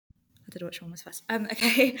don't know which one was first.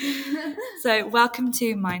 Okay. So welcome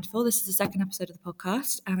to Mindful. This is the second episode of the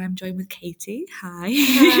podcast, and I'm joined with Katie. Hi.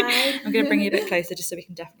 Hi. I'm going to bring you a bit closer just so we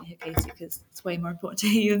can definitely hear Katie, because it's way more important to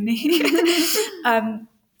hear you than me.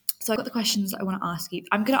 So I've got the questions that I want to ask you.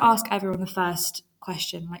 I'm going to ask everyone the first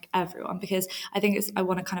question, like everyone, because I think I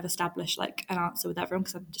want to kind of establish like an answer with everyone,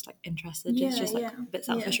 because I'm just like interested. It's just like a bit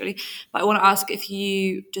selfish, really. But I want to ask if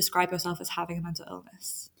you describe yourself as having a mental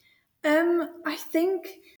illness. I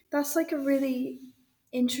think that's like a really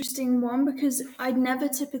interesting one, because I'd never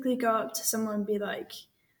typically go up to someone and be like,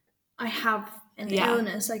 I have an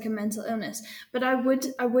illness, like a mental illness. But I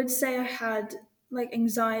would say I had like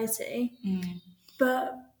anxiety.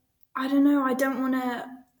 But I don't know,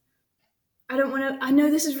 I know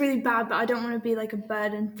this is really bad, but I don't want to be like a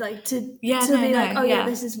burden, like to be like,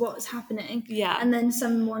 this is what's happening. And then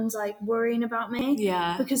someone's like worrying about me.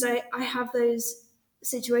 Because I have those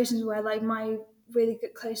situations where like my really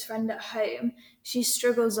good close friend at home, she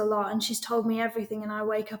struggles a lot and she's told me everything, and I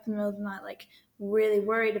wake up in the middle of the night like really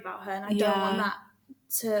worried about her, and I don't want that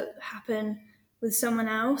to happen with someone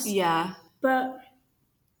else. But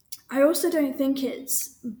I also don't think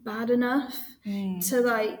it's bad enough to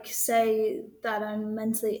like say that I'm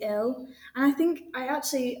mentally ill. And I think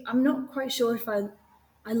I'm not quite sure if I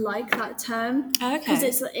like that term, because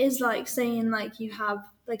it is like saying like you have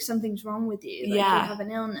like something's wrong with you, like you have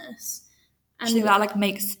an illness. And I think that like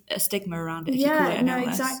makes a stigma around it if you call it an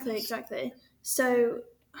illness. Exactly. So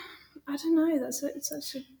I don't know, that's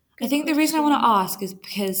such a I think the reason I want to ask is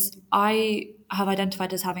because I have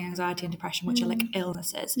identified as having anxiety and depression, which are like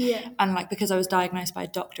illnesses. And like, because I was diagnosed by a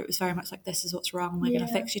doctor, it was very much like, this is what's wrong, we're going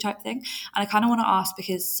to fix you type thing. And I kind of want to ask,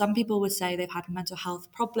 because some people would say they've had mental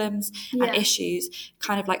health problems and issues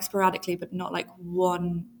kind of like sporadically, but not like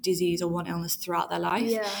one disease or one illness throughout their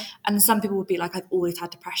life. And some people would be like, I've always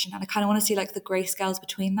had depression. And I kind of want to see like the grey scales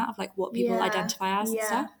between that of like what people identify as and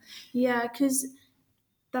stuff. Yeah, because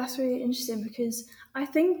that's really interesting, because I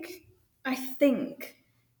think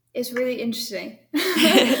it's really interesting.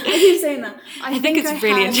 I keep saying that. I think it's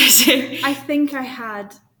really interesting. I think I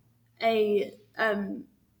had a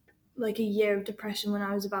like a year of depression when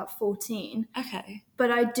I was about 14. Okay.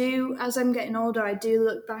 But I do, as I'm getting older, I do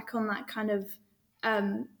look back on that kind of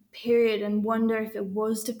period and wonder if it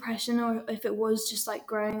was depression or if it was just like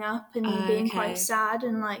growing up and being quite sad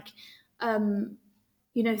and like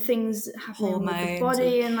you know, things happening with the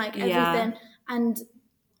body and like everything.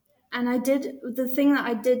 And I did, the thing that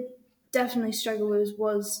I did definitely struggle with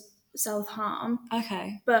was self-harm.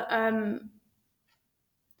 Okay. But I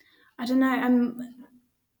don't know,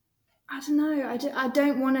 I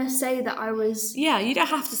don't want to say that I was you don't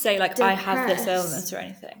have to say like depressed. I have this illness or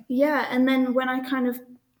anything. And then when I kind of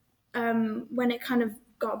when it kind of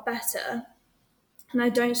got better, and I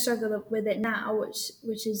don't struggle with it now,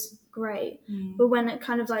 which is great. But when it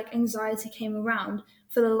kind of like anxiety came around,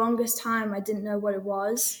 for the longest time I didn't know what it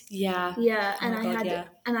was.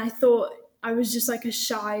 And I thought I was just like a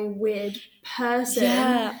shy, weird person.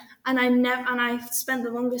 And I spent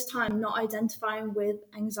the longest time not identifying with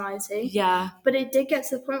anxiety. But it did get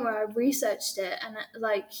to the point where I researched it, and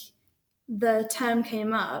like the term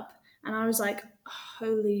came up, and I was like,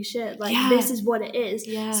 holy shit, like this is what it is.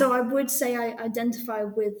 So I would say I identify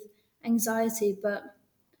with anxiety, but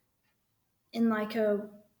in like a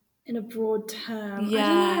broad term.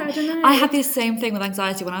 I don't know. I had the same thing with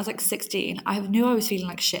anxiety when I was like 16. I knew I was feeling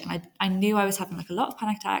like shit, and I knew I was having like a lot of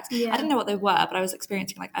panic attacks. I didn't know what they were, but I was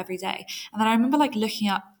experiencing like every day. And then I remember like looking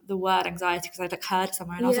up the word anxiety because I'd like heard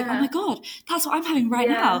somewhere, and I was like, oh my god, that's what I'm having right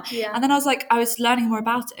now. And then I was learning more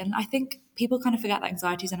about it, and I think people kind of forget that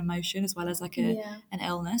anxiety is an emotion as well as like an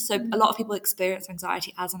illness. So a lot of people experience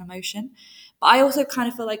anxiety as an emotion, but I also kind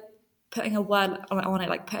of feel like putting a word on it,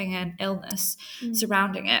 like putting an illness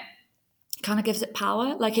surrounding it, kind of gives it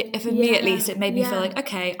power. Like for me at least, it made me feel like,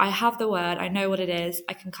 okay, I have the word, I know what it is,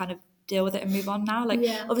 I can kind of deal with it and move on now. Like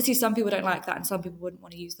obviously some people don't like that, and some people wouldn't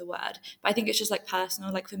want to use the word, but I think it's just like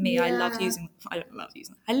personal. Like for me, I love using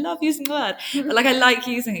the word, but like I like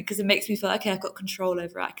using it because it makes me feel okay, I've got control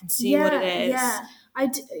over it, I can see what it is.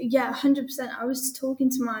 100%. I was talking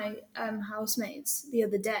to my housemates the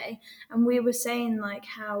other day, and we were saying like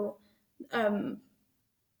how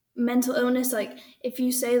mental illness, like if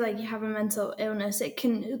you say like you have a mental illness, it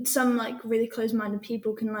can, some like really close-minded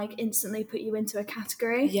people can like instantly put you into a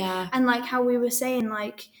category. And like how we were saying,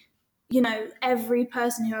 like, you know, every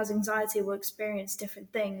person who has anxiety will experience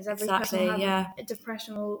different things. Every person who has a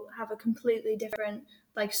depression will have a completely different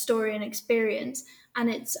like story and experience. And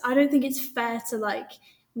I don't think it's fair to like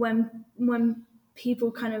when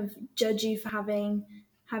people kind of judge you for having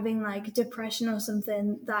like depression or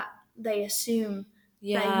something, that they assume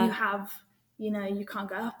that you have, you can't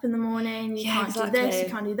get up in the morning, you can't do this, you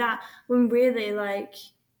exactly. can't do that, when really like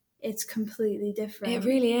it's completely different. It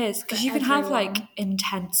really is, because you can have like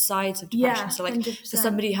intense sides of depression. So like 100%. for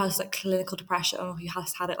somebody who has like clinical depression or who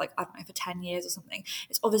has had it like, I don't know, for 10 years or something,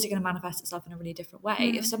 it's obviously going to manifest itself in a really different way.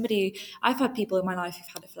 If somebody, I've had people in my life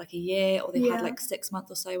who've had it for like a year, or they've had like 6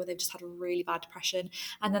 months or so where they've just had a really bad depression,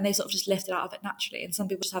 and then they sort of just lifted out of it naturally, and some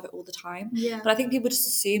people just have it all the time. But I think people just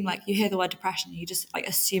assume, like, you hear the word depression and you just like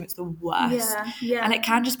assume it's the worst. And it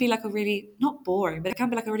can just be like a really, not boring, but it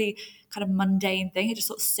can be like a really kind of mundane thing. It just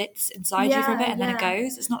sort of sits inside you for a bit, and then it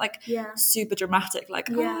goes. It's not like super dramatic, like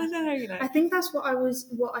oh no. I think that's what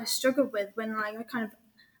I struggled with when like I kind of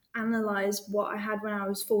analysed what I had when I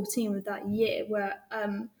was 14 with that year, where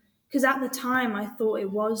because at the time I thought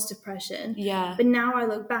it was depression, but now I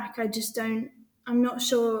look back, I'm not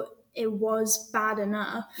sure it was bad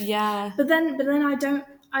enough. But then I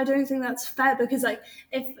don't think that's fair, because like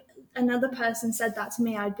if another person said that to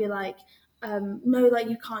me, I'd be like, no, like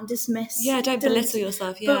you can't dismiss. Don't belittle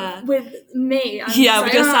yourself. But with me, I'm with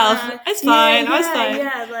like, yourself, it's fine. I was fine.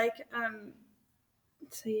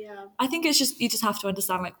 So yeah, I think it's just, you just have to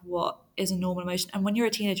understand like what is a normal emotion. And when you're a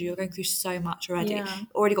teenager, you're going through so much already. You've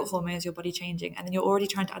already got hormones, your body changing, and then you're already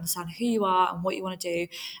trying to understand who you are and what you want to do.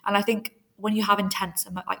 And I think when you have intense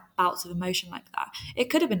like bouts of emotion like that, it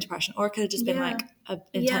could have been depression, or it could have just been like an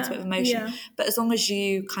intense bit of emotion. But as long as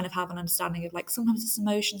you kind of have an understanding of like, sometimes it's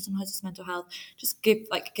emotion, sometimes it's mental health, just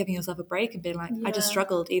giving yourself a break and being like, I just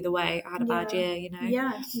struggled either way, I had a bad year, 100%.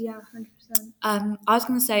 I was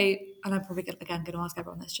going to say, and I'm probably going to ask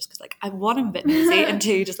everyone this just because like one, I'm a bit nosy, and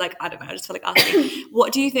two, just like I don't know, I just feel like asking,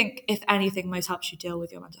 what do you think, if anything, most helps you deal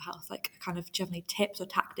with your mental health? Like kind of, do you have any tips or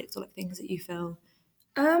tactics or like things that you feel?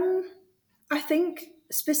 I think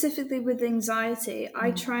specifically with anxiety,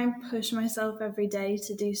 I try and push myself every day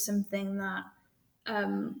to do something that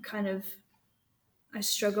kind of I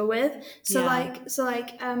struggle with. So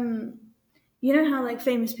you know how like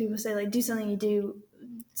famous people say like, do something do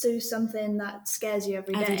something that scares you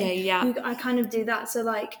every day. I kind of do that. So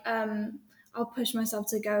like I'll push myself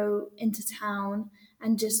to go into town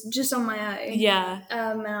and just on my own.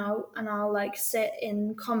 And I'll like sit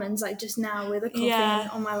in Commons like just now with a coffee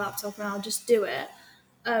on my laptop, and I'll just do it.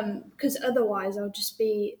 Because otherwise I'll just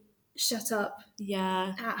be shut up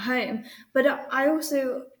at home. But I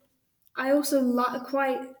also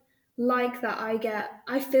quite like that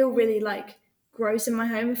I feel really like gross in my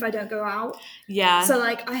home if I don't go out. So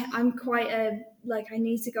like I'm quite I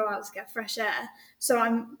need to go out to get fresh air. So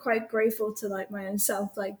I'm quite grateful to like my own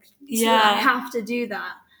self, like so that I have to do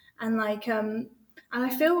that. And like and I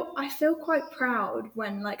feel quite proud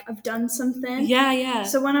when like I've done something.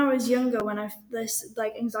 So when I was younger, when this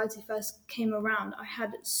like anxiety first came around, I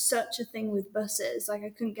had such a thing with buses. Like I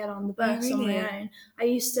couldn't get on the bus on my own. I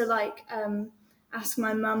used to like ask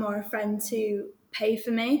my mum or a friend to pay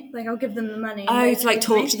for me. Like I'll give them the money. To like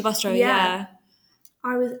talk to the bus driver.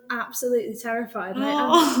 I was absolutely terrified. Like,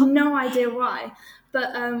 I have no idea why. But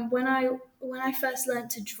when I first learned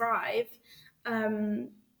to drive, when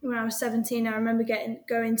I was 17, I remember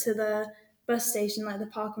going to the bus station, like the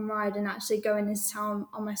park and ride, and actually going into town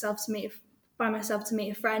by myself to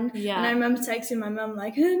meet a friend. And I remember texting my mum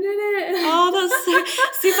like, I did it. Oh, that's so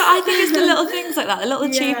see, but I think it's the little things like that, the little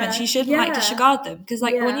achievements. You shouldn't like disregard them, because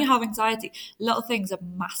like when you have anxiety, little things are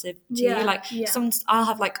massive to you. Like I'll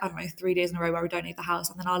have like, I don't know, 3 days in a row where we don't leave the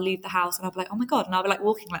house, and then I'll leave the house and I'll be like, oh my god, and I'll be like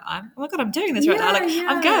walking like, oh my god, I'm doing this right now, like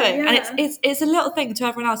I'm going, and it's a little thing. To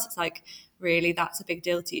everyone else, it's like, really, that's a big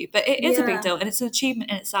deal to you, but it is a big deal, and it's an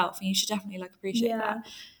achievement in itself, and you should definitely like appreciate that.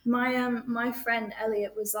 My friend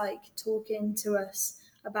Elliot was like talking to us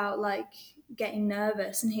about like getting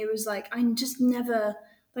nervous, and he was like, I just never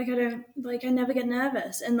like I never get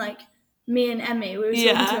nervous, and like me and Emmy, we were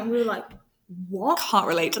talking to him, we were like, what? Can't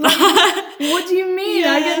relate to that. What do you mean?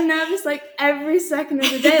 I get nervous like every second of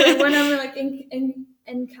the day. Like when I'm like in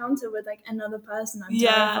encounter with like another person, I'm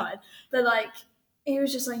terrified. But like he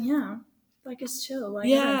was just like, like it's chill, like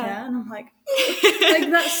I don't care. And I'm like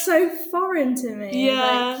that's so foreign to me.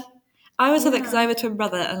 Like, I always said that because I have a twin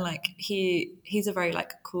brother, and like he's a very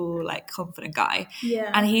like cool, like confident guy.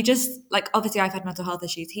 And he just like, obviously I've had mental health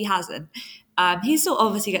issues, he hasn't. He still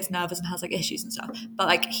obviously gets nervous and has like issues and stuff, but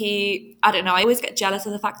like I don't know, I always get jealous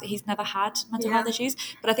of the fact that he's never had mental health issues.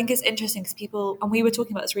 But I think it's interesting because people, and we were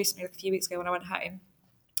talking about this recently like a few weeks ago when I went home,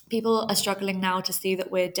 people are struggling now to see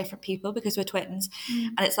that we're different people because we're twins.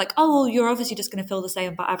 And it's like, oh, well, you're obviously just going to feel the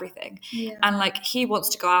same about everything. And like, he wants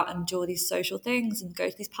to go out and do all these social things and go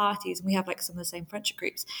to these parties, and we have like some of the same friendship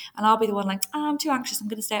groups, and I'll be the one like, oh, I'm too anxious, I'm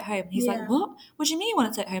going to stay at home. And he's like, what do you mean you want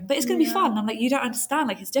to stay at home? But it's going to be fun. And I'm like, you don't understand,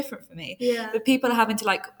 like, it's different for me. But people are having to,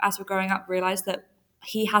 like, as we're growing up, realize that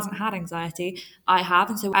he hasn't had anxiety, I have,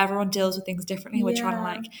 and so everyone deals with things differently. We're trying to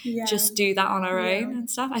like just do that on our own and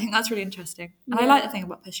stuff. I think that's really interesting, and I like the thing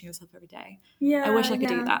about pushing yourself every day. I wish I could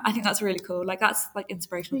do that. I think that's really cool. Like, that's like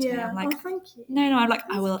inspirational to me. I'm like, thank you. No, I'm like,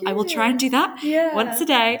 I will try and do that once a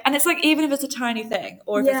day, and it's like, even if it's a tiny thing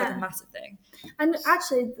or if it's like a massive thing. And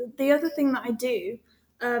actually, the other thing that I do,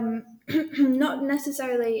 not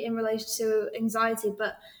necessarily in relation to anxiety,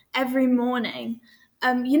 but every morning,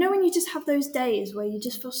 you know, when you just have those days where you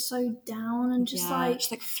just feel so down and just like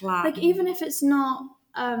flat. Like, even if it's not,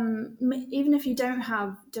 even if you don't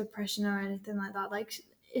have depression or anything like that, like,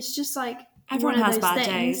 it's just like everyone has bad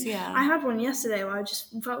things. days. I had one yesterday where I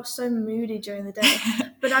just felt so moody during the day,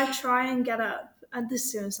 but I try and get up. And this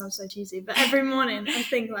is going to sound so cheesy, but every morning I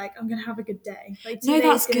think, like, I'm going to have a good day. Like, no,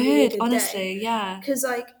 that's good, honestly, because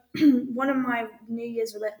like, one of my New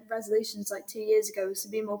Year's resolutions like 2 years ago was to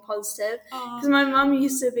be more positive, because my mum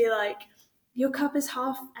used to be like, your cup is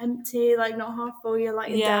half empty, like not half full, you're like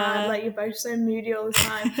your dad, like you're both so moody all the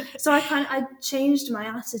time. So I changed my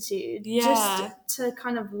attitude just to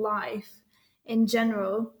kind of life in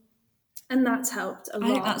general, and that's helped a lot.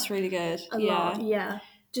 I think that's really good. A lot.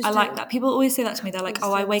 I like that. People always say that to me. They're like,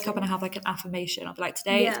 oh, I wake up and I have like an affirmation. I'll be like,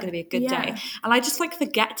 today it's going to be a good day. And I just like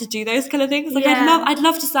forget to do those kind of things. Like, I'd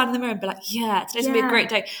love to stand in the mirror and be like, today's going to be a great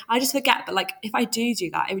day. I just forget. But like, if I do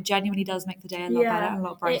that, it genuinely does make the day a lot better and a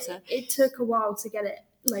lot brighter. It took a while to get it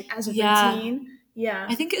like as a routine.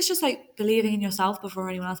 I think it's just like believing in yourself before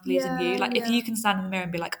anyone else believes in you. Like, if you can stand in the mirror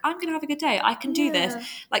and be like, I'm gonna have a good day, I can do this,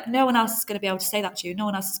 like, no one else is gonna be able to say that to you. No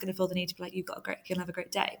one else is gonna feel the need to be like, you'll have a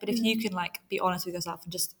great day. But if you can like be honest with yourself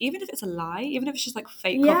and just, even if it's a lie, even if it's just like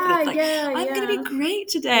fake confidence, like, I'm gonna be great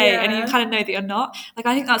today, and you kind of know that you're not, like,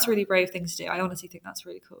 I think that's a really brave thing to do. I honestly think that's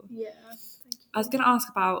really cool. Thank you. I was gonna ask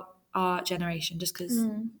about our generation, just because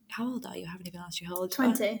how old are you? I haven't even asked you how old.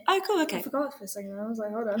 20. Oh, cool. Okay. I forgot for a second. I was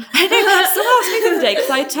like, hold on. I know. Someone asked me the other day, because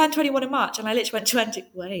I turned 21 in March, and I literally went 20.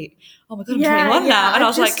 Wait, oh my god, I'm 21 now, and I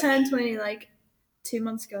was like, turned 20 like 2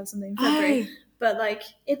 months ago or something, February. But like,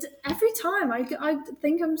 it's every time I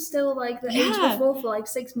think I'm still like the age before for like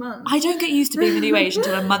 6 months. I don't get used to being the new age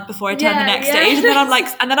until a month before I turn the next age, and then I'm like,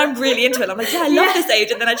 and then I'm really into it. I'm like, I love this age,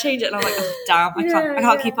 and then I change it, and I'm like, oh, damn, I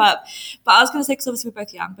can't keep up. But I was going to say, because obviously we're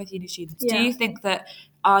both young, both uni students. Do you think that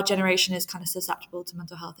our generation is kind of susceptible to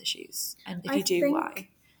mental health issues? And if you do, why?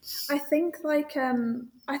 I think like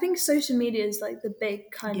I think social media is like the big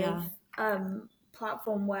kind of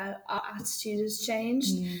platform where our attitude has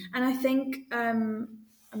changed, and I think I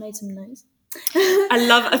made some notes. I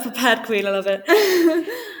love a prepared queen. I love it.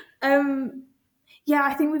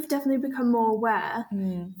 I think we've definitely become more aware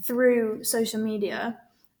through social media,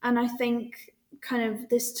 and I think kind of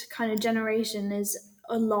this kind of generation is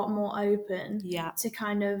a lot more open to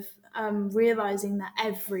kind of realizing that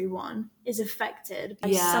everyone is affected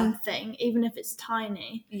by something, even if it's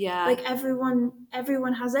tiny. Like,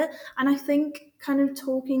 everyone has it. And I think kind of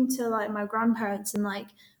talking to like my grandparents and like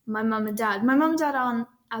my mum and dad aren't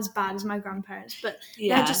as bad as my grandparents, but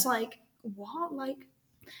they're just like, what? Like,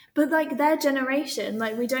 but like their generation,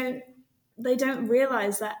 like, they don't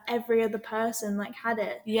realize that every other person like had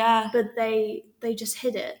it, but they just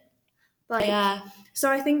hid it, like, so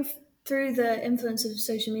I think through the influence of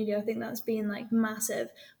social media, I think that's been like massive.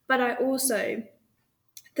 But I also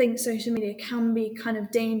think social media can be kind of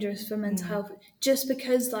dangerous for mental health, just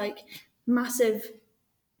because like massive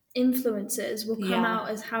influencers will come out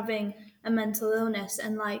as having a mental illness,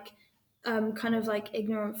 and like kind of like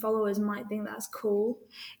ignorant followers might think that's cool.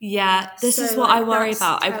 This is what I worry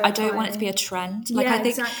about. I don't want it to be a trend. Like, I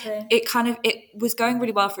think it was going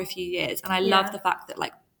really well for a few years, and I love the fact that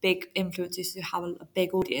like big influencers who have a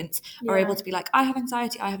big audience are able to be like, I have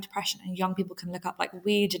anxiety, I have depression, and young people can look up. Like,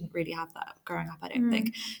 we didn't really have that growing up, I don't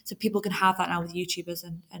think. So people can have that now with YouTubers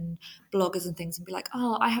and bloggers and things, and be like,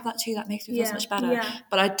 oh, I have that too, that makes me feel so much better.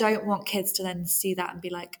 But I don't want kids to then see that and be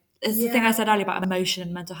like, it's the thing I said earlier about emotion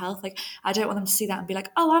and mental health. Like, I don't want them to see that and be like,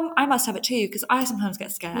 oh, I must have it too, because I sometimes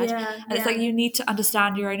get scared. And it's like, you need to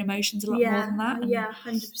understand your own emotions a lot more than that.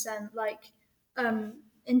 100%. Like,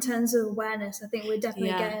 in terms of awareness, I think we're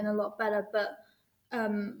definitely getting a lot better. But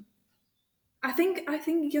I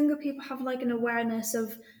think younger people have like an awareness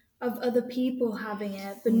of other people having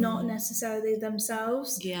it, but not necessarily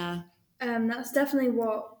themselves. That's definitely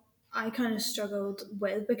what I kind of struggled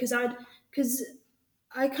with, because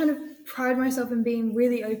I kind of pride myself in being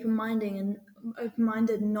really open-minded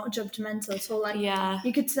and not judgmental. So like,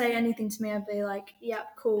 you could say anything to me, I'd be like, yeah,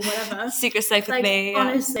 cool, whatever. Secret safe with like, me.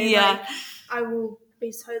 Honestly, like, I will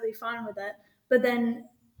be totally fine with it. But then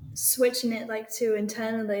switching it like to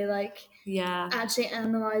internally, like, actually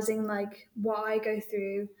analyzing like what I go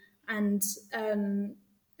through and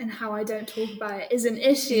how I don't talk about it is an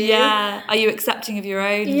issue. Yeah. Are you accepting of your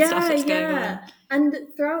own stuff that's going on? And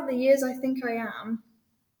throughout the years, I think I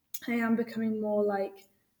am becoming more like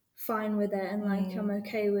fine with it, and like I'm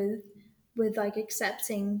okay with like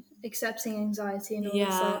accepting anxiety and all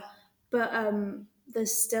this stuff. But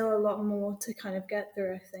there's still a lot more to kind of get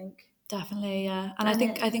through, I think. Definitely, yeah. And I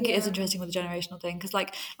think it is interesting with the generational thing, because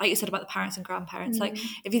like you said about the parents and grandparents, like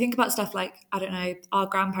if you think about stuff like, I don't know, our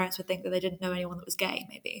grandparents would think that they didn't know anyone that was gay,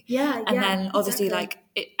 maybe. And then obviously like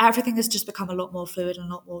everything has just become a lot more fluid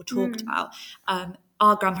and a lot more talked about.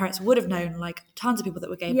 Our grandparents would have known like tons of people that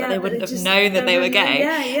were gay, but they wouldn't have known that they were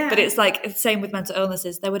gay. But it's like the same with mental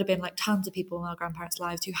illnesses. There would have been like tons of people in our grandparents'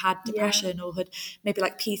 lives who had depression or had maybe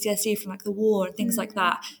like PTSD from like the war and things like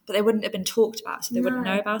that, but they wouldn't have been talked about, so they wouldn't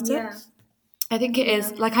know about it. I think it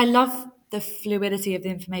is like, I love the fluidity of the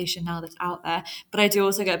information now that's out there, but I do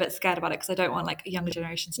also get a bit scared about it, because I don't want like younger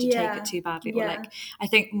generations to take it too badly. Or like, I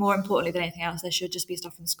think more importantly than anything else, there should just be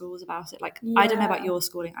stuff in schools about it. Like I don't know about your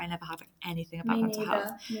schooling, I never had like anything about mental health,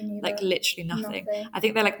 like literally nothing. I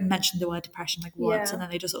think they like mentioned the word depression like once, and then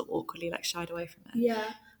they just sort of awkwardly like shied away from it.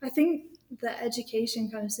 I think the education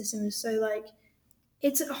kind of system is so like,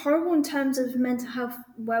 it's horrible in terms of mental health,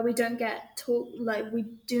 where we don't get taught, like we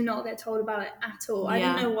do not get told about it at all. I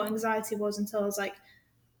didn't know what anxiety was until I was like,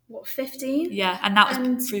 15? And that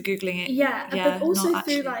was through Googling it. But also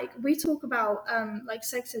through like, we talk about like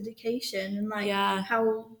sex education and like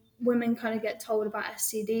how women kind of get told about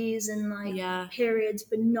STDs and like periods,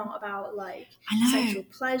 but not about like sexual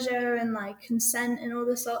pleasure and like consent and all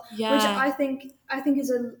this stuff, which I think is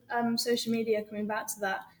a social media, coming back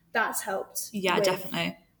to that's helped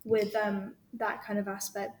definitely with that kind of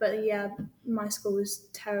aspect. But my school was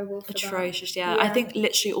terrible for atrocious. I think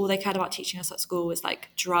literally all they cared about teaching us at school was like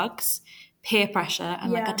drugs, peer pressure,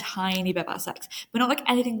 and like a tiny bit about sex, but not like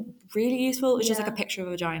anything really useful. It was just like a picture of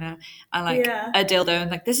a vagina and like a dildo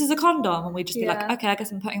and like, this is a condom, and we'd just be like, okay, I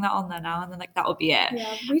guess I'm putting that on there now, and then like that would be it.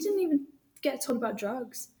 We didn't even get told about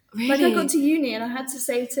drugs. Really? Like, I got to uni and I had to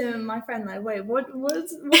say to my friend, like, wait, what's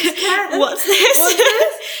that? What's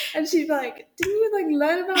this? And she'd be like, didn't you like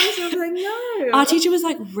learn about this? And I was like, no. Our teacher was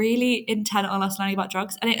like really intent on us learning about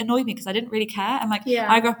drugs, and it annoyed me because I didn't really care. And like,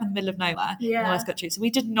 I grew up in the middle of nowhere in the West Country, so we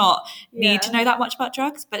did not need to know that much about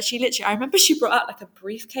drugs. But she literally, I remember she brought out like a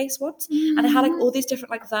briefcase once, and it had like all these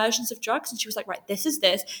different like versions of drugs, and she was like, right, this is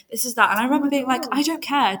this is that. And I remember being like, I don't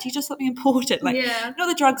care, teach us something important. Like, not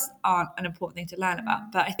that drugs aren't an important thing to learn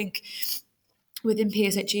about, but I think within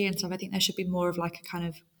PSHE and stuff, I think there should be more of like a kind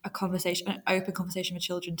of a conversation, an open conversation with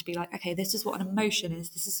children, to be like, okay, this is what an emotion is.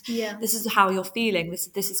 This is how you're feeling.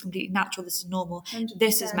 This is completely natural. This is normal. 100%.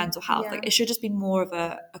 This is mental health. Like, it should just be more of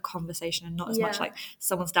a conversation, and not as much like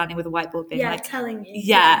someone standing with a whiteboard being like telling you.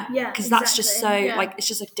 Because that's just so like, it's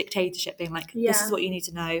just like dictatorship, being like, this is what you need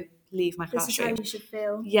to know. Leave my classroom. This is how you should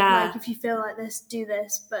feel. Like, if you feel like this, do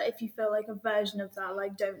this. But if you feel like a version of that,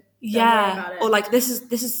 like, don't worry about it. Or like, this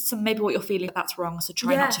is some, maybe what you're feeling, that's wrong, so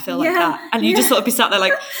try not to feel like that. And you just sort of be sat there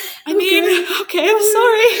like, I mean, okay, I'm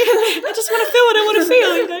sorry. I just want to feel what I want to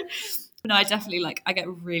feel, you know? No, I definitely like, I get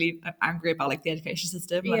really angry about like the education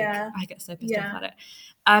system. Like, I get so pissed off about it.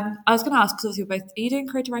 I was going to ask, because obviously we're both, are you doing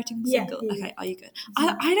creative writing single? Okay, are you good?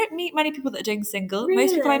 I don't meet many people that are doing single. Really?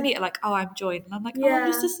 Most people I meet are like, oh, I'm joined, and I'm like, oh,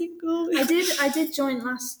 I'm just a single. I did join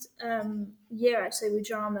last year actually with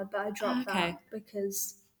drama, but I dropped that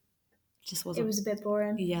because just wasn't. It was a bit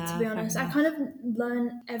boring. To be honest, I kind of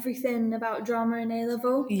learned everything about drama in A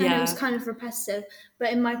level, and it was kind of repetitive.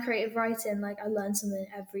 But in my creative writing, like, I learned something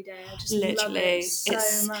every day. I just love it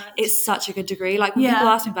so much. It's such a good degree. Like, when people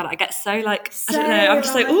ask me about it, I get so like, I don't know. I'm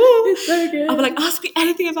just like, ooh, it's so good. I'm like, ask me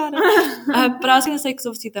anything about it. But I was going to say, because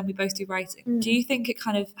obviously then we both do writing. Do you think it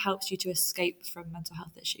kind of helps you to escape from mental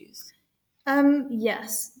health issues?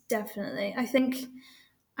 Yes, definitely. I think.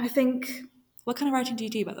 What kind of writing do you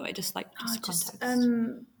do, by the way? Just context.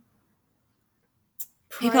 Prose,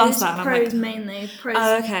 people ask that, and prose I'm like, mainly. Prose,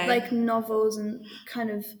 okay. Like novels and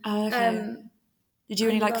kind of. Did you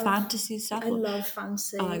any fantasy stuff? I love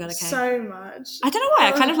fantasy. Oh my god, okay. So much. I don't know why.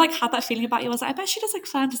 I kind of had that feeling about you. I was like, I bet she does like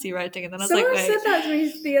fantasy writing, and then I was Someone like, wait. said that to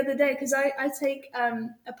me the other day, because I take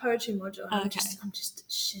a poetry module. And I'm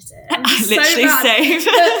just shit at it. I'm just literally so bad. same.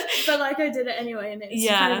 but like, I did it anyway, and it's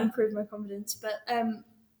kind of improved my confidence. But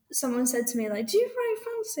someone said to me, like, do you write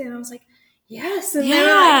fantasy? And I was like, yes, and they were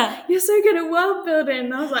like, you're so good at world building.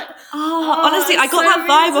 And I was like, honestly, I got that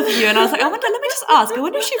vibe off you, and I was like, I wonder, let me just ask, I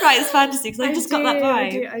wonder if she writes fantasy, because I just got that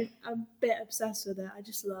vibe. I'm a bit obsessed with it. I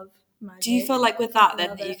just love magic. Do you feel like with that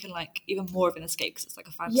then that you can like even more of an escape because it's like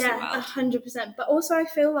a fantasy world? Yeah, 100%. But also I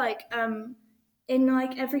feel like in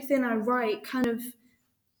like everything I write, kind of,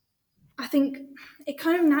 I think it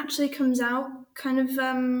kind of naturally comes out, kind of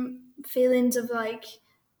feelings of like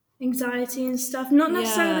anxiety and stuff. Not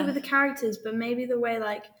necessarily with the characters, but maybe the way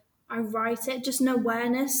like I write it, just an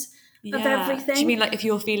awareness of everything. Do you mean like if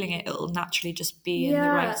you're feeling it, it'll naturally just be in the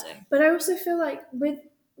writing? But I also feel like with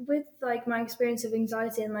like my experience of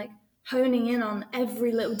anxiety and like honing in on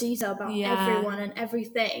every little detail about everyone and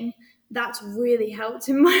everything, that's really helped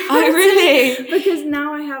in my writing. Oh, really? Because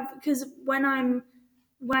now I have, because when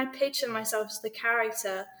I picture myself as the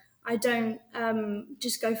character, I don't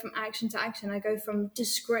just go from action to action. I go from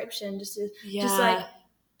description, just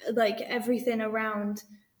like everything around.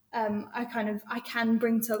 I can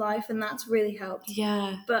bring to life, and that's really helped.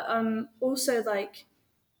 Yeah. But also like,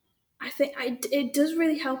 I think it does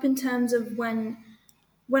really help in terms of when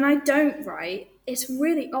I don't write. It's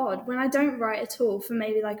really odd when I don't write at all for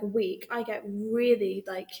maybe like a week. I get really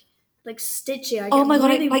like stitchy. I get oh my god,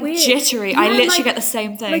 really like weird. Jittery. I literally get the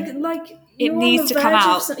same thing. Like it needs to come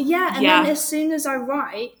out. And then as soon as I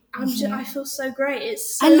write, I feel so great.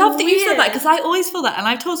 It's so I love that weird. you said that, because I always feel that, and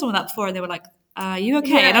I've told someone that before, and they were like, "Are you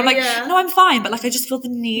okay?" And I'm like, "No, I'm fine," but like I just feel the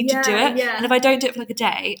need to do it. And if I don't do it for like a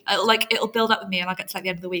day, it'll build up with me, and I'll get to like the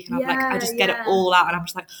end of the week, and I'm like, I just get it all out, and I'm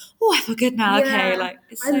just like, oh, I feel good now. Okay, like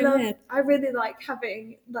it's so weird. I really like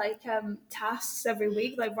having like tasks every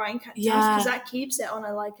week, like writing tasks, because that keeps it on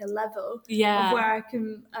a level of where I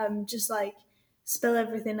can just like spill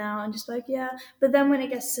everything out and just like but then when it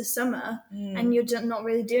gets to summer and you're just not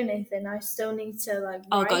really doing anything, I still need to like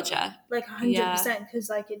write, like 100%, because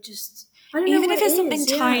like it just, I don't know, even if it's something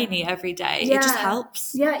tiny every day, it just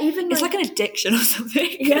helps. Even it's like an addiction or something.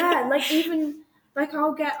 Like even like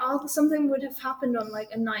something would have happened on like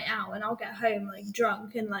a night out, and I'll get home like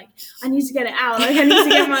drunk, and like I need to get it out, like I need to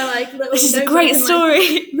get my like little this is a great story,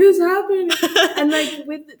 like, this happened. And like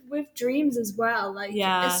with dreams as well, like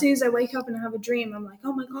as soon as I wake up and I have a dream, I'm like,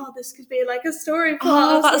 oh my god, this could be like a story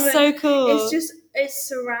plot. Oh, that's so cool. It's just, it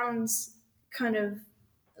surrounds kind of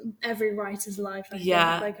every writer's life, I think,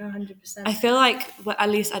 like 100%. I feel like, well, at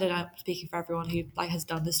least I don't know, speaking for everyone who like has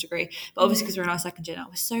done this degree, but obviously because we're in our second year now,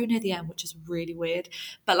 we're so near the end, which is really weird.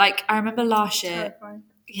 But like I remember last year, terrifying.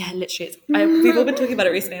 Yeah, literally, we've all been talking about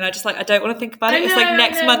it recently, and I just like, I don't want to think about it. It's like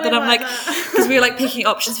next month, and I'm like, because we were like picking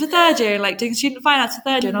options for third year and like doing student finance for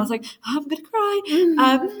third year, and I was like, oh, I'm gonna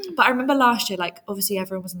cry. But I remember last year, like obviously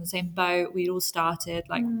everyone was in the same boat. We'd all started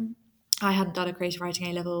like. I hadn't done a creative writing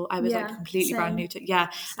A-level. I was like completely brand new to it.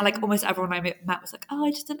 And like almost everyone I met was like, oh,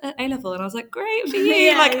 I just did an A-level. And I was like, great for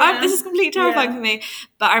you. This is completely terrifying for me.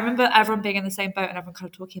 But I remember everyone being in the same boat and everyone kind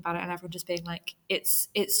of talking about it, and everyone just being like, it's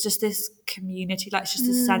just this community, like it's just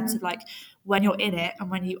a sense of like when you're in it and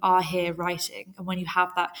when you are here writing and when you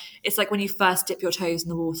have that, it's like when you first dip your toes in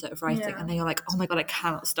the water of writing and then you're like, oh my God, I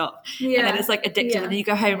cannot stop. And then it's like addictive. And then you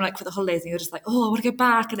go home like for the holidays and you're just like, oh, I want to go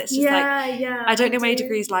back. And it's just I don't know many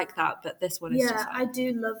degrees like that, but this one is just like, I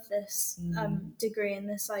do love this degree in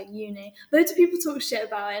this like uni. Loads of people talk shit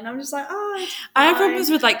about it and I'm just like, oh, I have problems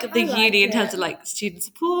with like the uni in terms of like student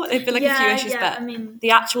support. They've been like a few issues, but I mean, the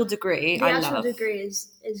actual degree I love. The actual degree is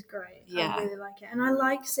great. I really like it. And I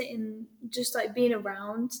like sitting, just like being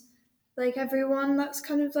around like everyone that's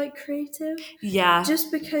kind of like creative.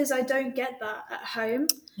 Just because I don't get that at home.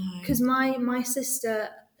 Because my sister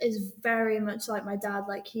is very much like my dad.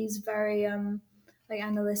 Like he's very like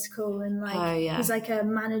analytical and like he's like a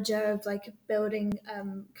manager of like a building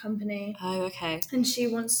company. And she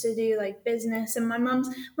wants to do like business, and my mum's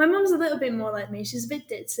a little bit more like me. She's a bit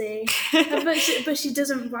ditzy, but she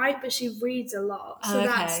doesn't write, but she reads a lot, so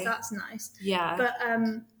that's nice. But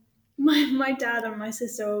my dad and my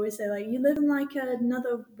sister always say like, you live in like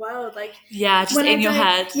another world, like just in your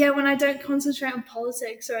head. When I don't concentrate on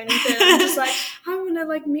politics or anything, I'm just like, I want to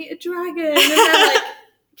like meet a dragon, and they're like,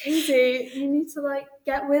 Katie, you need to like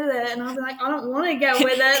get with it, and I'll be like, I don't want to get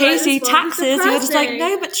with it. Katie, like, taxes. You're just like,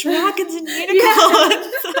 no, but dragons and unicorns.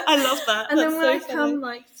 I love that. And then when I come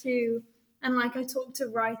like to, and like I talk to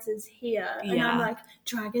writers here, and I'm like,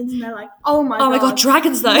 dragons, and they're like, oh my god,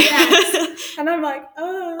 dragons though. And I'm like,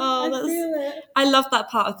 I feel it. I love that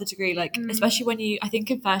part of the degree, like especially when I think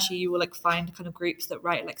in first year you will like find kind of groups that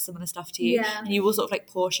write like similar stuff to you, and you will sort of like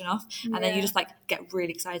portion off, and then you just like get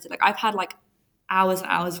really excited. Like I've had like hours and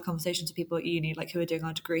hours of conversations with people at uni, like who are doing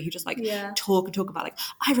our degree, who just like talk about like,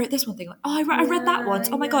 I wrote this one thing, like, oh, I read that once,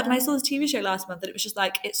 oh my god, and I saw this TV show last month, and it was just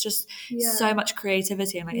like, it's just so much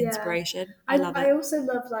creativity and like inspiration. I love it. I also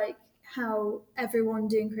love like how everyone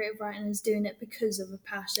doing creative writing is doing it because of a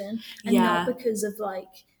passion and not because of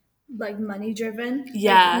like money driven.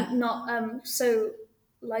 Like, not so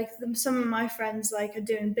like some of my friends like are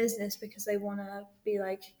doing business because they want to be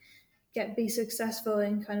like be successful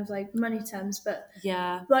in kind of like money terms, but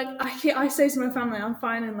like I say to my family, I'm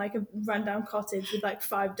fine in like a rundown cottage with like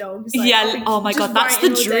 5 dogs. Like, oh my god, that's the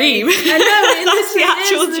dream. I know, that's the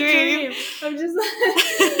actual dream. I'm just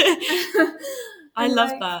like I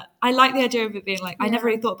love that. I like the idea of it being like, I never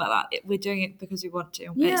really thought about that. We're doing it because we want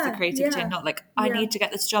to. It's the creativity and not like, I need to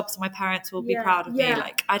get this job so my parents will be proud of me.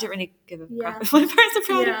 Like, I don't really give a crap if my parents are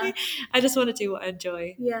proud of me. I just want to do what I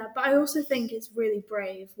enjoy. Yeah, but I also think it's really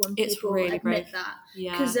brave when people admit that.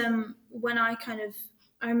 Yeah. Because when I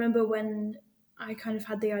remember when I kind of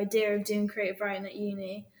had the idea of doing creative writing at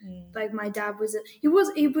uni, like my dad I was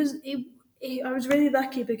really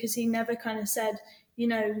lucky because he never kind of said, you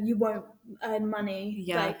know, you won't earn money,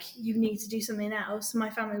 like you need to do something else. My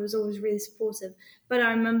family was always really supportive, but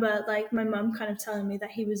I remember like my mum kind of telling me that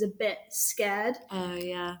he was a bit scared.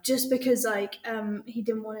 Just because like he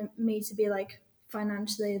didn't want me to be like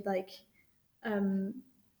financially like in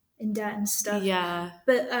debt and stuff.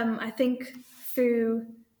 But I think through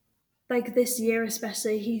like this year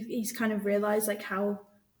especially, he's kind of realized like how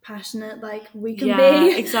passionate like we can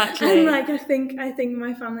be. Exactly. And like I think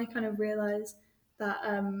my family kind of realized that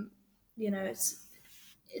you know,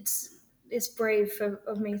 it's brave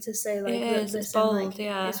of me to say like, it's bold, like,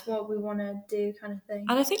 it's what we want to do kind of thing.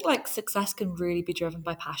 And I think like success can really be driven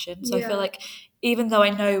by passion. So I feel like even though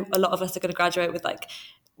I know a lot of us are going to graduate with like,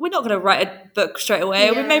 we're not going to write a book straight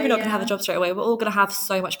away, we're maybe not going to have a job straight away, we're all going to have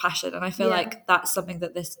so much passion, and I feel like that's something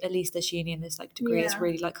that at least this uni and this like degree is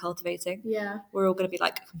really like cultivating. We're all going to be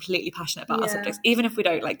like completely passionate about our subjects, even if we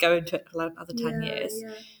don't like go into it for another 10 years.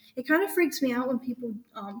 It kind of freaks me out when people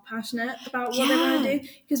aren't passionate about what they want to do,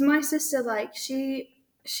 because my sister, like, she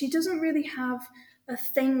doesn't really have a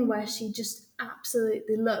thing where she just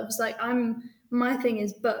absolutely loves. Like, my thing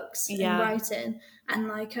is books and writing, and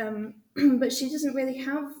like but she doesn't really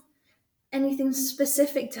have anything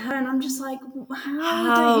specific to her, and I'm just like,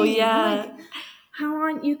 how do you like, how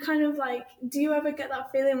aren't you kind of like, do you ever get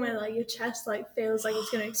that feeling where like your chest like feels like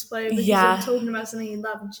it's going to explode because you're talking about something you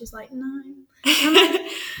love? And she's like, no. I'm like,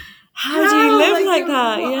 how do you live like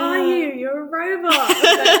that? What are you? You're a robot.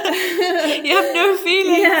 You have no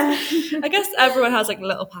feelings. I guess everyone has like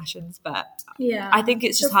little passions, but I think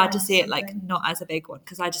it's just hard to see it like not as a big one,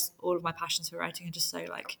 because all of my passions for writing are just so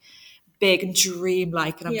like big and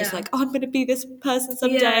dreamlike, and I'm just like, oh, I'm going to be this person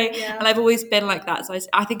someday, and I've always been like that, so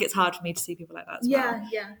I think it's hard for me to see people like that as well.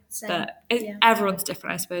 Same. But everyone's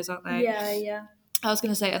different, I suppose, aren't they? I was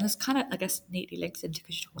going to say, and this kind of, I guess, neatly links into,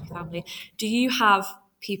 because you're talking about family, do you have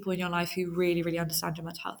people in your life who really, really understand your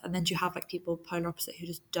mental health, and then do you have like people polar opposite who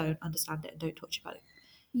just don't understand it and don't talk to you about it?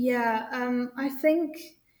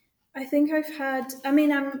 I think I've had, I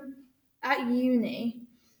mean, I'm at uni.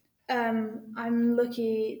 I'm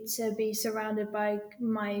lucky to be surrounded by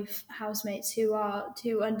my housemates who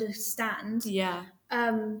understand.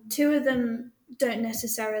 2 of them don't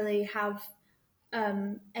necessarily have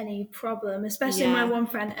any problem, especially my one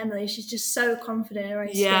friend Emily. She's just so confident in her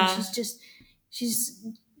own skin. She's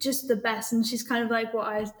just the best, and she's kind of like what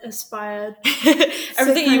I aspire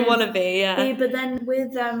everything you want to be. But then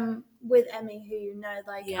with Emmy, who you know,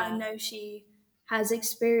 like I know she has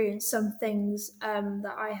experienced some things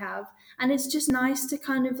that I have, and it's just nice to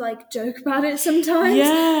kind of like joke about it sometimes,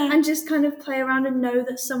 and just kind of play around and know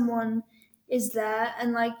that someone is there,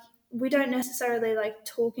 and like we don't necessarily like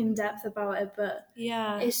talk in depth about it, but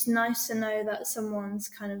it's nice to know that someone's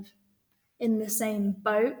kind of in the same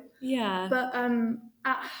boat. But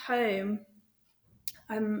at home,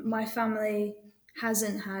 my family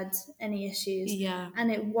hasn't had any issues,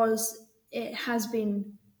 and it has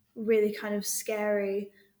been really kind of scary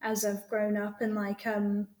as I've grown up, and like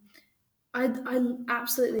I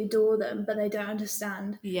absolutely adore them, but they don't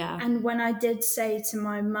understand. And when I did say to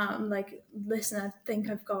my mum, like, listen, I think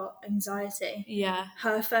I've got anxiety,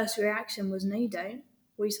 her first reaction was, no you don't,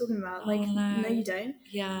 what are you talking about? Like, no you don't.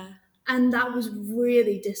 And that was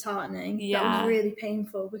really disheartening. That was really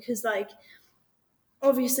painful, because like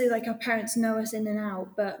obviously like our parents know us in and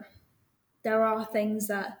out, but there are things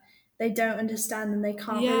that they don't understand and they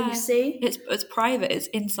can't really see. It's private, it's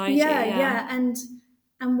inside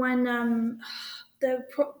and when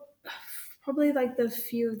probably like the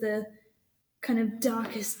few of the kind of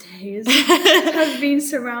darkest days have been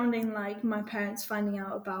surrounding like my parents finding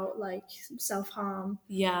out about like self-harm.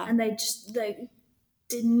 Yeah. And they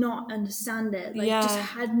did not understand it, like just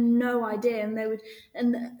had no idea. And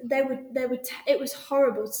they would it was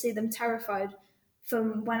horrible to see them terrified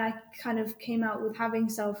from when I kind of came out with having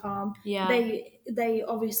self-harm. They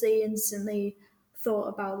obviously instantly thought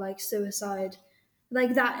about like suicide,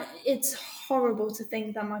 like that. It's horrible to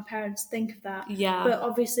think that my parents think of that, but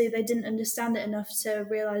obviously they didn't understand it enough to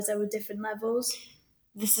realize there were different levels.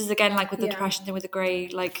 This is again like with the depression thing, with the grey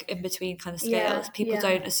like in between kind of scales. People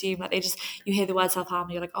don't assume, like they just, you hear the word self-harm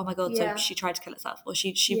and you're like, oh my god, so she tried to kill herself, or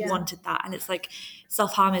she wanted that. And it's like,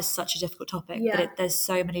 self-harm is such a difficult topic, but there's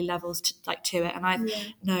so many levels to it. And I've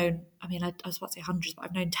known, I mean, I was about to say hundreds, but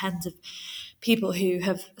I've known tens of people who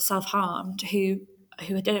have self-harmed who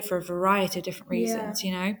did it for a variety of different reasons,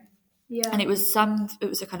 you know. And it was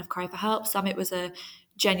a kind of cry for help, some it was a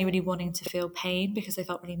genuinely wanting to feel pain because they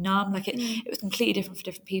felt really numb. Like it was completely different for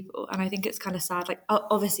different people. And I think it's kind of sad, like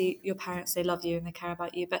obviously your parents, they love you and they care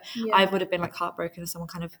about you, but I would have been like heartbroken if someone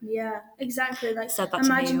kind of exactly, like said that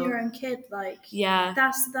imagine to me, your own kid, like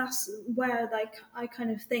that's where like I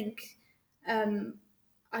kind of think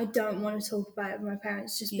I don't want to talk about it with my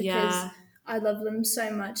parents, just because I love them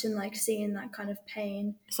so much, and like seeing that kind of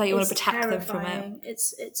pain, it's like you want to protect them from it.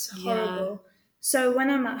 It's horrible. So when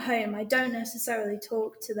I'm at home, I don't necessarily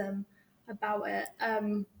talk to them about it,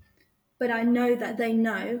 but I know that they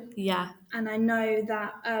know, and I know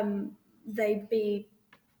that they'd be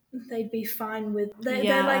fine with.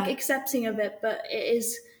 They're like accepting of it, but it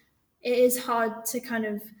is hard to kind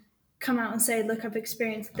of come out and say, look, I've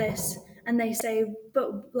experienced this, and they say,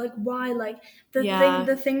 but like why? Like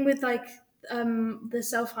the thing with like the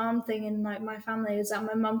self-harm thing in like my family is that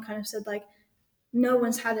my mum kind of said like, no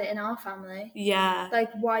one's had it in our family. Like,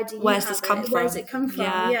 why do you have it? Where does it come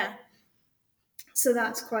from? So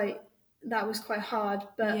that was quite hard.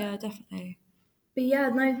 But definitely. But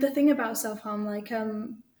no, the thing about self-harm, like I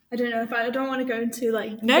don't know if I don't want to go into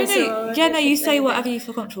like no you say whatever you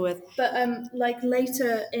feel comfortable with. But like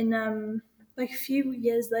later in like a few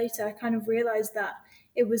years later, I kind of realized that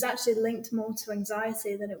it was actually linked more to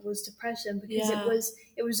anxiety than it was depression, because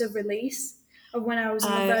it was a release of when I was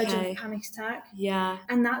on the verge of a panic attack.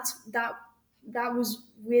 And that was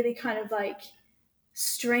really kind of like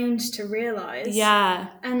strange to realize.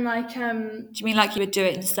 And like do you mean like you would do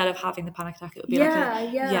it instead of having the panic attack? It would be like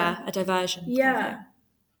a diversion. It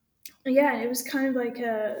was kind of like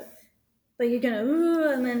you're gonna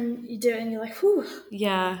ooh, and then you do it and you're like whew,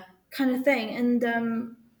 kind of thing.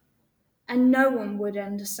 And no one would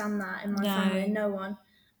understand that in my family, no one.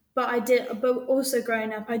 But also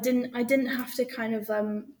growing up, I didn't have to kind of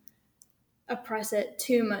oppress it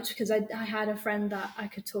too much, because I had a friend that I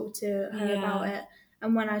could talk to her about it.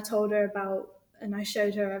 And when I told her about, and I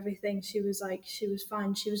showed her everything, she was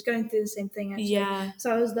fine. She was going through the same thing actually.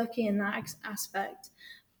 So I was lucky in that aspect.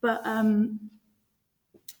 But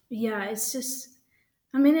it's just,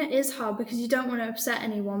 I mean, it is hard because you don't want to upset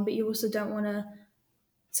anyone, but you also don't want to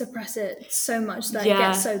suppress it so much that it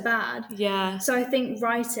gets so bad. So I think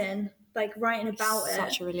writing about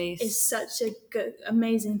such it a release is such a good,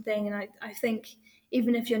 amazing thing. And I think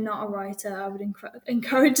even if you're not a writer, I would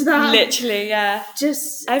encourage that. Literally,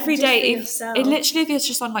 just every day. It literally, if it's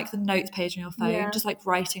just on like the notes page on your phone, just like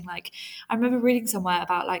writing. Like I remember reading somewhere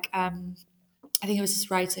about like I think it was this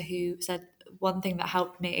writer who said one thing that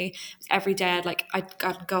helped me was every day I'd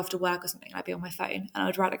go after work or something, and I'd be on my phone and I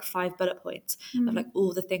would write like 5 bullet points of like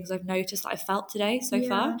all the things I've noticed that I felt today so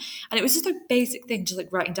far. And it was just a basic thing, just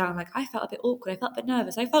like writing down like, I felt a bit awkward, I felt a bit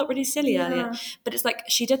nervous, I felt really silly earlier. But it's like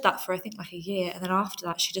she did that for I think like a year, and then after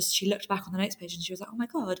that she looked back on the notes page and she was like, oh my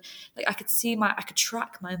god, like I could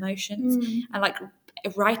track my emotions. And like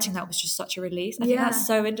writing that was just such a release. I think that's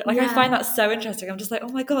so I find that so interesting. I'm just like, oh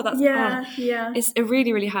my god, that's it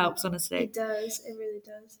really, really helps, honestly. It does, it really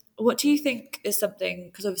does. What do you think is something,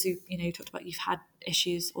 because obviously, you know, you talked about you've had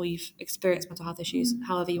issues or you've experienced mental health issues,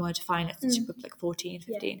 however you want to define it, since you were like 14,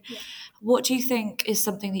 15. What do you think is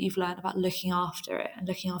something that you've learned about looking after it and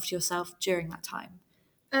looking after yourself during that time?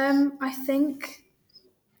 I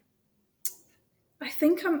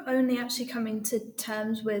think I'm only actually coming to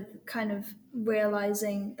terms with kind of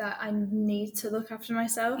realizing that I need to look after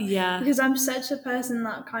myself. Because I'm such a person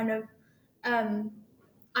that kind of,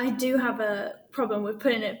 I do have a problem with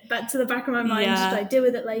putting it back to the back of my mind, just like deal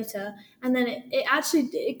with it later. And then it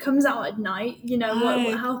actually comes out at night, you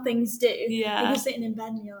know, how things do. Like you're sitting in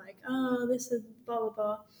bed and you're like, oh, this is blah, blah,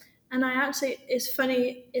 blah. And I actually, it's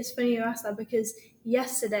funny you asked that, because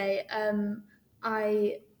yesterday,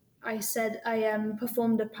 I said I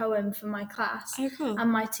performed a poem for my class, Oh, cool.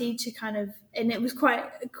 and my teacher and it was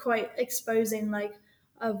quite exposing like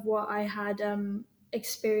of what I had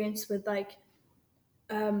experienced with like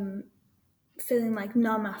feeling like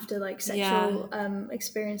numb after like sexual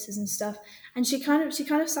experiences and stuff. And she kind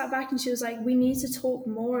of sat back and she was like, we need to talk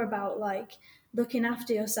more about like looking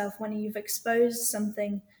after yourself when you've exposed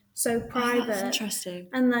something so private. That's interesting.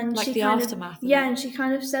 And then like she the kind aftermath of and she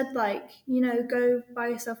kind of said like, go buy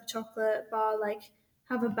yourself a chocolate bar, like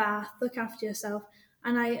have a bath, look after yourself.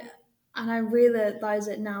 And I realize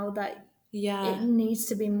it now that it needs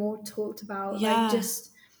to be more talked about. Like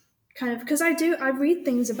just kind of, because I read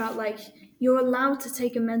things about like you're allowed to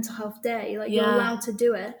take a mental health day, like you're allowed to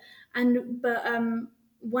do it, but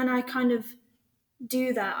when I kind of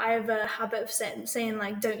do that, I have a habit of saying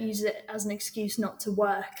like, don't use it as an excuse not to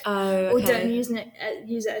work, or don't use it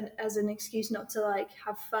as an excuse not to like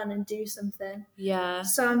have fun and do something.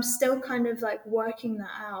 So I'm still kind of like working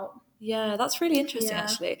that out. Yeah, that's really interesting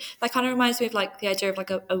actually. That kind of reminds me of like the idea of like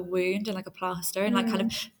a wound and like a plaster, and like kind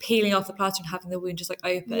of peeling off the plaster and having the wound just like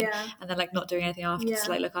open, and then like not doing anything after to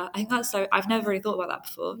like look at. I think that's so, I've never really thought about that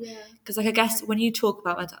before. Because like I guess when you talk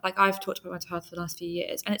about mental, like I've talked about mental health for the last few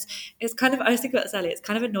years, and it's kind of, I was thinking about this earlier, it's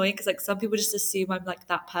kind of annoying because like some people just assume I'm like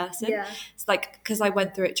that person. It's like, because I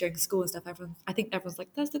went through it during school and stuff, I think everyone's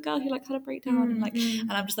like, there's the girl who like had a breakdown, and like,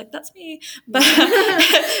 and I'm just like, that's me. But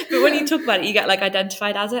but when you talk about it, you get like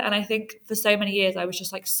identified as it. And I think for so many years I was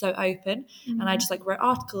just like so open, and I just like wrote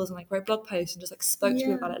articles and like wrote blog posts and just like spoke to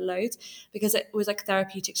people about it loads because it was like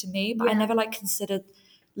therapeutic to me, but I never like considered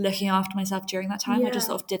looking after myself during that time. I just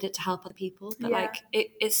sort of did it to help other people, but like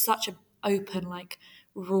it's such an open like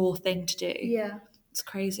raw thing to do. It's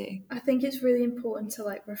crazy. I think it's really important to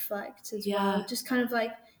like reflect as well, just kind of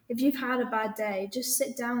like, if you've had a bad day, just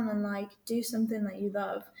sit down and like do something that you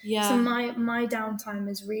love. So my downtime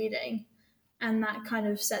is reading, and that kind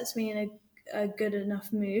of sets me in a good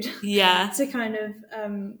enough mood to kind of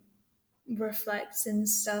reflect and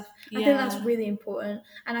stuff. I think that's really important,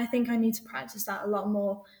 and I think I need to practice that a lot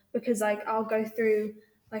more, because like I'll go through,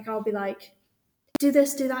 like I'll be like, do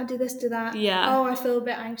this, do that, do this, do that. Oh, I feel a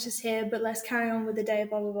bit anxious here, but let's carry on with the day,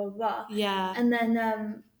 blah blah blah blah.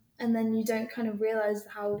 And then you don't kind of realize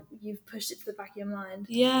how you've pushed it to the back of your mind.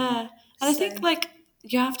 And I think like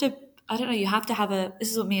you have to, I don't know, you have to have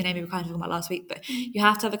this is what me and Amy were kind of talking about last week, but you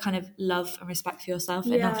have to have a kind of love and respect for yourself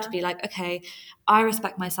enough to be like, okay, I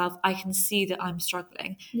respect myself, I can see that I'm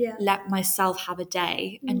struggling, let myself have a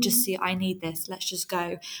day and just see, I need this, let's just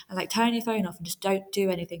go, and like turn your phone off and just don't do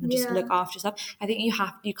anything and just look after yourself. I think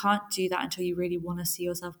you can't do that until you really want to see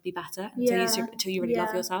yourself be better, until you really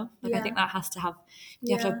love yourself. Like I think that has to have,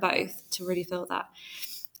 you have to have both to really feel that.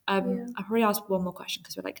 I'll probably ask one more question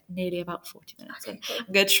because we're like nearly about 40 minutes. Okay, cool.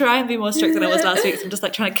 I'm going to try and be more strict than I was last week, so I'm just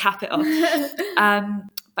like trying to cap it off.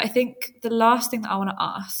 But I think the last thing that I want to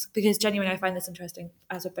ask, because genuinely I find this interesting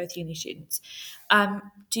as we're both uni students,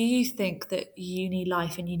 do you think that uni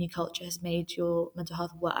life and uni culture has made your mental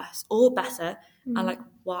health worse or better? And like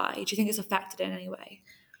why? Do you think it's affected in any way?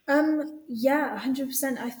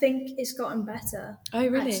 100%. I think it's gotten better. Oh,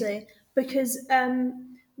 really? Actually, because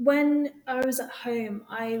when I was at home,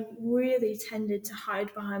 I really tended to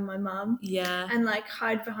hide behind my mum. And like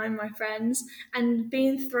hide behind my friends, and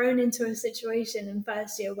being thrown into a situation in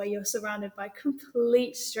first year where you're surrounded by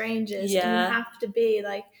complete strangers and you have to be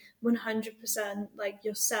like 100% like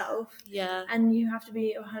yourself, and you have to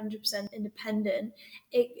be 100% independent.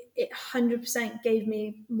 It 100% gave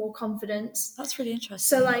me more confidence. That's really interesting.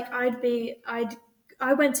 So like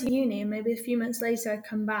I went to uni, and maybe a few months later I'd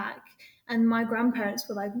come back, and my grandparents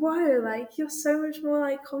were like, whoa, like you're so much more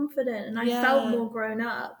like confident, and I felt more grown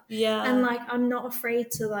up. And like I'm not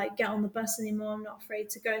afraid to like get on the bus anymore, I'm not afraid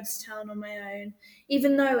to go into town on my own,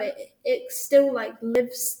 even though it still like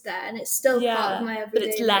lives there and it's still part of my everyday but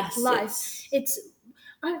it's less, life. It's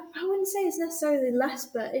I wouldn't say it's necessarily less,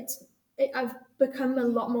 but I've become a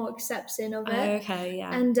lot more accepting of it.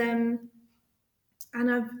 And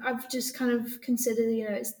I've just kind of considered,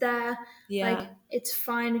 it's there. Like it's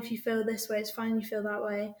fine if you feel this way, it's fine if you feel that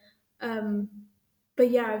way.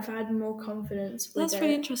 But I've had more confidence with That's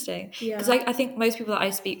really interesting. Because I think most people that I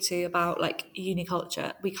speak to about like uni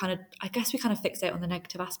culture, I guess we kind of fixate on the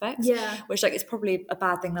negative aspects. Which like is probably a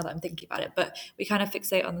bad thing now that I'm thinking about it, but we kind of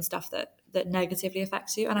fixate on the stuff that that negatively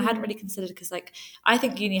affects you. And I hadn't really considered, because like I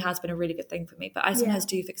think uni has been a really good thing for me, but I sometimes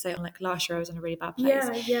do fixate on like last year I was in a really bad place,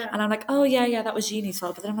 and I'm like, oh yeah, that was uni's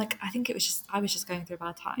fault. But then I'm like, I think I was just going through a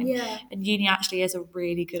bad time. And uni actually is a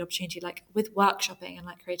really good opportunity, like with workshopping and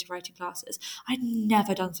like creative writing classes. I'd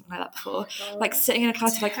never done something like that before. Like sitting in a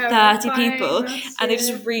class of like 30 people and they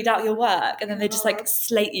just read out your work and then they just like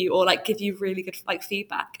slate you or like give you really good like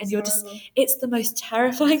feedback, and you're just, it's the most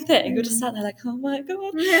terrifying thing. You're just sat there like, oh my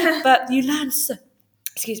god. But you learn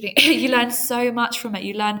you learn so much from it.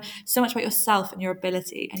 You learn so much about yourself and your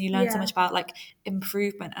ability, and you learn so much about like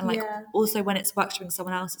improvement, and like also when it's workshopping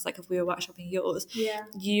someone else, it's like if we were workshopping yours,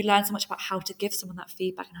 you learn so much about how to give someone that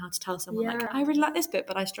feedback and how to tell someone like, I really like this bit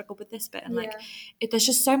but I struggled with this bit, and like there's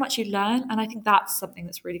just so much you learn, and I think that's something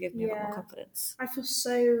that's really given me a lot more confidence. I feel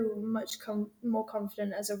so much more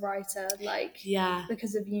confident as a writer, like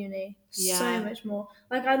because of uni, so much more.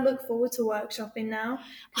 Like I look forward to workshopping now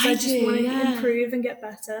because I just want to improve and get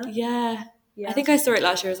better. I think I saw it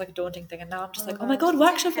last year as like a daunting thing, and now I'm just like, oh my god,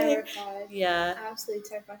 workshopping. Terrified. Absolutely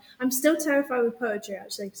terrified. I'm still terrified with poetry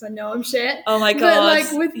actually, because I know I'm shit. Oh my god. But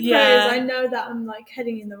like with prose, I know that I'm like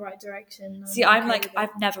heading in the right direction. See, I'm like,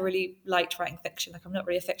 I've never really liked writing fiction. Like I'm not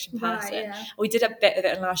really a fiction person. We did a bit of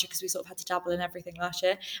it in last year because we sort of had to dabble in everything last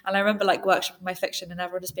year, and I remember like workshopping my fiction and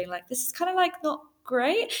everyone just being like, this is kind of like not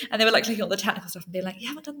great, and they were like looking at all the technical stuff and being like, you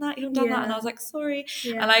haven't done that, and I was like, sorry.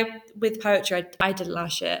 And with poetry, I did it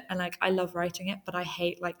last year, and like I love writing it, but I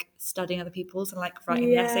hate like studying other people's and like writing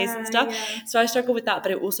the essays and stuff, so I struggle with that.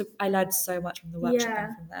 But it also, I learned so much from the workshop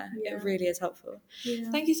from there. It really is helpful.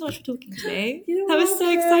 Thank you so much for talking to me. That was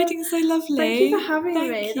so exciting, so lovely. Thank you for having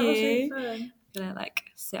me. That was really fun. Gonna like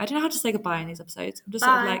say, I don't know how to say goodbye in these episodes. I'm just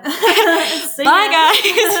sort of like bye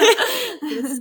guys.